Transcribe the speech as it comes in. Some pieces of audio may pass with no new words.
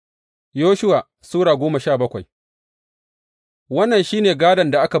Yoshuwa Sura 17. Wannan shi ne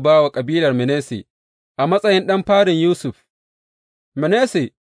gādon da aka ba wa kabilar Manasse a matsayin ɗan farin Yusuf.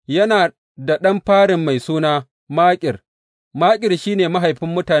 Manasse yana da ɗan farin mai suna Makir. Makir shi ne mahaifin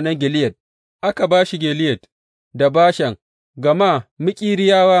mutanen Gileyad. Aka ba shi Gileyad da Bashan, gama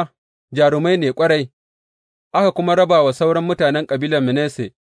Makiriyawa jarumai ne ƙwarai. Aka kuma raba wa sauran mutanen kabilar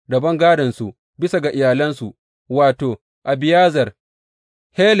Manasse rabon gādonsu bisa ga iyalansu, wato, Abiyezer,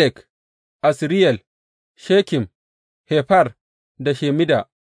 Helek, Asriyel, Shekem, Hefer da Shemida.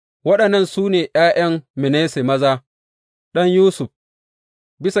 Waɗannan su ne ’ya'yan Manasse maza, ɗan Yusuf,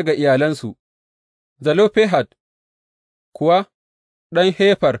 bisa ga iyalansu. Zelofehad kuwa ɗan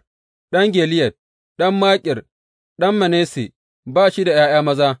Hefer, ɗan Gileyad, ɗan Makir, ɗan Manasse, ba shi da ’ya'ya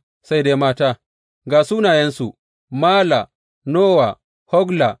maza sai dai mata. Ga sunayensu, Mala, Nowa,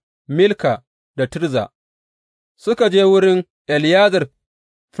 Hogla, Milka da Tirza. Suka je wurin Eleyazar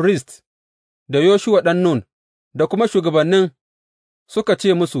firist da Yoshuwa ɗan Nun da kuma shugabannin suka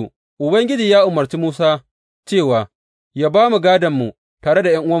ce musu, Ubangiji ya umarci Musa cewa, Yă ba mu gādonmu tare da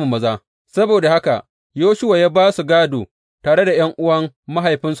 ’yan'uwanmu maza, saboda haka Yoshuwa ya ba su gādo tare da ’yan'uwan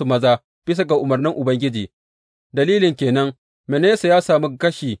mahaifinsu maza bisa ga umarnin Ubangiji. Dalilin ke nan Manasse ya sami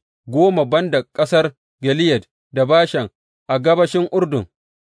kashi 10 ban da ƙasar Gileyad da Bashan a gabashin Urdun,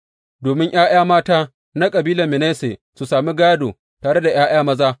 domin ’ya'ya mata na kabilar Manasse su sami gādo tare da ’ya'ya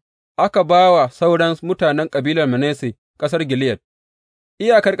maza. Aka ba wa sauran mutanen kabilar Manasse ƙasar Gileyad.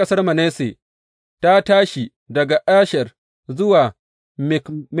 Iyakar ƙasar Manasse ta tashi daga Asher zuwa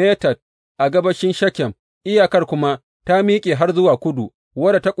Mikmetat a gabashin Shekem, iyakar kuma ta miƙe har zuwa kudu,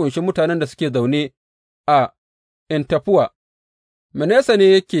 wadda ta ƙunshi mutanen da suke zaune a En Taffuwa. Manasse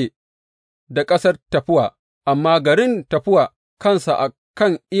ne yake da ƙasar Taffuwa, amma garin Taffuwa kansa a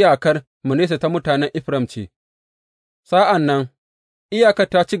kan iyakar Manasse ta mutanen Efraim ce. Sa'an nan iyakar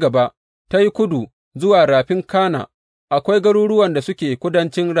ta ci gaba ta yi kudu zuwa Rafin Kana. Akwai garuruwan da suke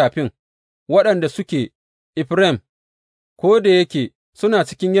kudancin rafin, waɗanda suke Efraim, ko da yake suna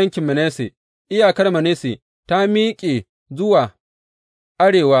cikin yankin Manasse. Iyakar Manasse ta miƙe zuwa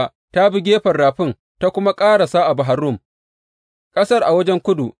arewa, ta bi gefen rafin ta kuma ƙarasa a Bahar Rum. Ƙasar a wajen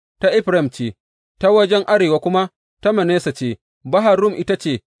kudu ta Efraim ce, ta wajen arewa kuma ta Manasse ce. Bahar Rum ita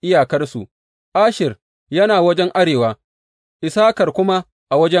ce iyakarsu. Asher yana wajen arewa, Issakar kuma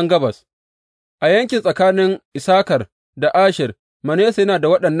a wajen gabas. A yankin tsakanin Issakar da Asher, Manasse yana da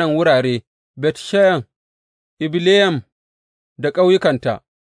waɗannan wurare, Bet Sheyan, Ibileyam da ƙauyukanta,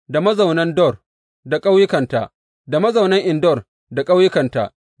 da mazaunan Dor da ƙauyukanta, da mazaunan Endor da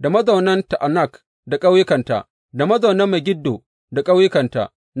ƙauyukanta, da mazaunan Ta'anak da ƙauyukanta, da mazaunan Megiddo da ƙauyukanta.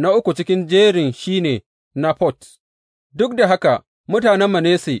 Na uku cikin jerin shi ne Nafot. Duk da haka mutanen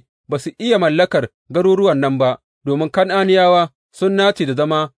Manasse ba su iya mallakar garuruwan nan ba, domin Kan'aniyawa sun nace da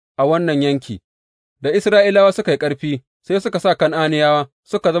zama a wannan yanki. Da Isra'ilawa suka yi ƙarfi, sai suka sa Kan'aniyawa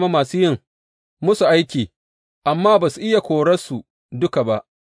suka zama masu yin musu aiki, amma ba su iya korarsu duka ba.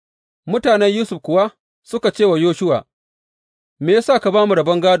 Mutanen Yusuf kuwa suka ce wa Yoshuwa, Me ya sa ka ba mu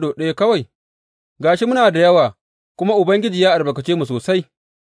rabon gādo ɗaya kawai? Ga shi muna da yawa, kuma Ubangiji ya albarkace mu sosai.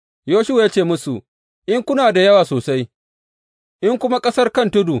 Yoshuwa ya ce musu, In kuna da yawa sosai, in kuma ƙasar kan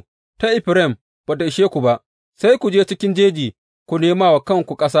tudu ta Efraim ba ta ishe ku ba, sai ku je cikin jeji ku nema wa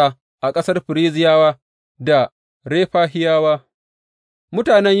kanku ƙasa a ƙasar Ferizziyawa da Refahiyawa.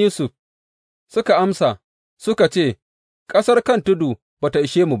 Mutanen Yusuf suka amsa suka ce, Ƙasar kan tudu ba ta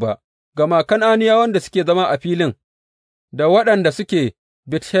ishe mu ba, gama Kan'aniyawan da suke zama a filin, da waɗanda suke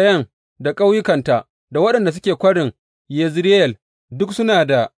Bet Sheyan da ƙauyukanta, da waɗanda suke kwarin Yezireyel, duk suna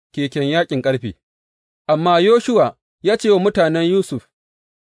da keken yaƙin ƙarfe. Amma Yoshuwa ya ce wa mutanen Yusuf,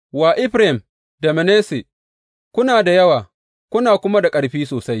 wa Efraim da Manasse, Kuna da yawa, kuna kuma da ƙarfi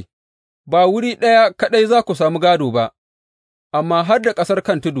sosai, ba wuri ɗaya kaɗai za ku sami gādo ba, amma har da ƙasar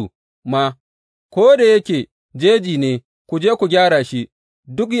kan tudu ma, ko da yake jeji ne, ku je ku gyara shi,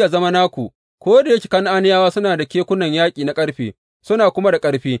 duk yă zama naku, ko da yake Kan'aniyawa suna da kekunan yaƙi na ƙarfe, suna kuma da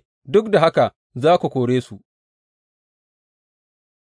ƙarfi, duk da haka za ku kore su.